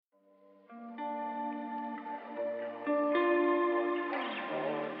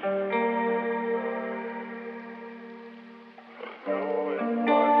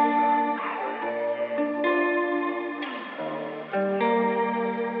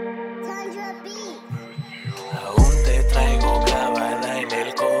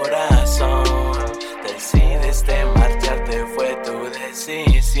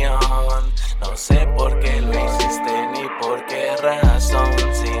decisión. No sé por qué lo hiciste ni por qué razón.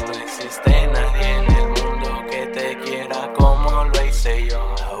 Si no existe nadie en el mundo que te quiera como lo hice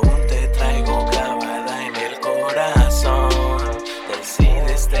yo. Aún te traigo clavada en el corazón.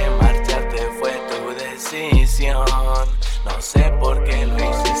 Decidiste marcharte, fue tu decisión. No sé por qué lo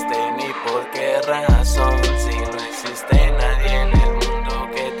hiciste ni por qué razón. Si no existe nadie en el mundo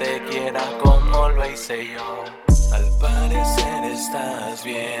que te quiera como lo hice yo. Al parecer estás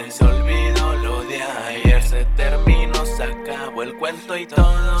bien, se olvidó lo de ayer. Se terminó, se acabó el cuento y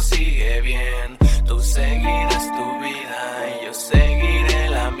todo sigue bien. Tú seguirás tu vida y yo seguiré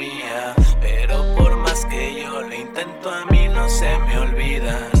la mía. Pero por más que yo lo intento, a mí no se me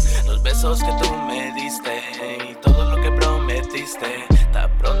olvidan los besos que tú me diste y todo lo que prometiste.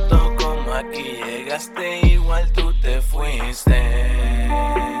 Tan pronto como aquí llegaste, igual tú te fuiste.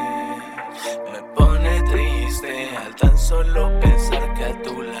 Me pone triste al tan solo pensar que a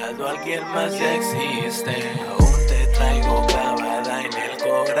tu lado alguien más ya existe. Aún te traigo clavada en el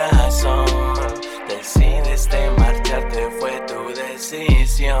corazón. Decidiste marcharte, fue tu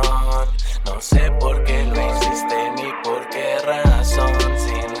decisión. No sé por qué lo hiciste ni por qué razón.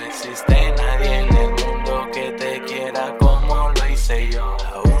 Si no existe nadie en el mundo que te quiera como lo hice yo.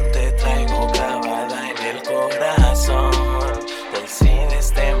 Aún te traigo clavada en el corazón.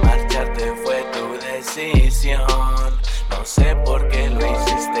 Decidiste marcharte, fue tu decisión. No sé por qué lo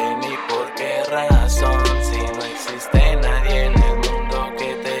hiciste ni por qué razón. Si no existe nadie en el mundo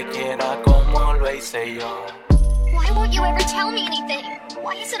que te quiera como lo hice yo. Why won't you ever tell me anything?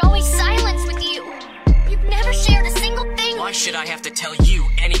 Why is it always silence with you? You've never shared a single thing. Why should I have to tell you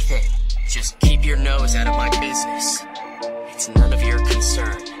anything? Just keep your nose out of my business. It's none of your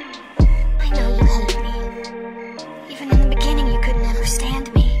concern. I know you hate me. Even in the beginning you could never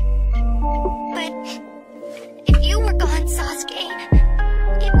stand me. But if you were gone, Sasuke,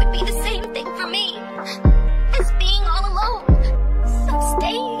 it would be the same thing for me as being all alone. So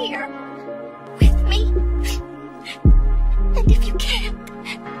stay here with me. And if you can't,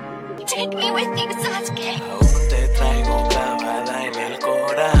 take me with you, Sasuke. Aún te traigo clavada en el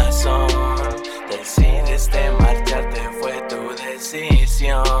corazón. Decidiste marcharte, fue tu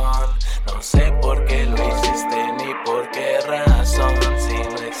decisión. No sé por qué lo hiciste ni por qué razón. Si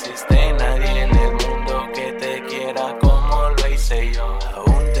no existe nadie en el mundo que te quiera como lo hice yo.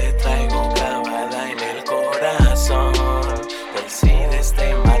 Aún te traigo clavada en el corazón.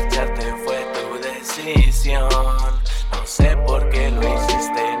 Decidiste marcharte, fue tu decisión. No sé por qué lo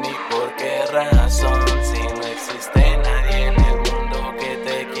hiciste ni por qué razón. Si no existe nadie en el mundo que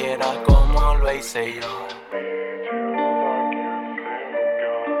te quiera como lo hice yo.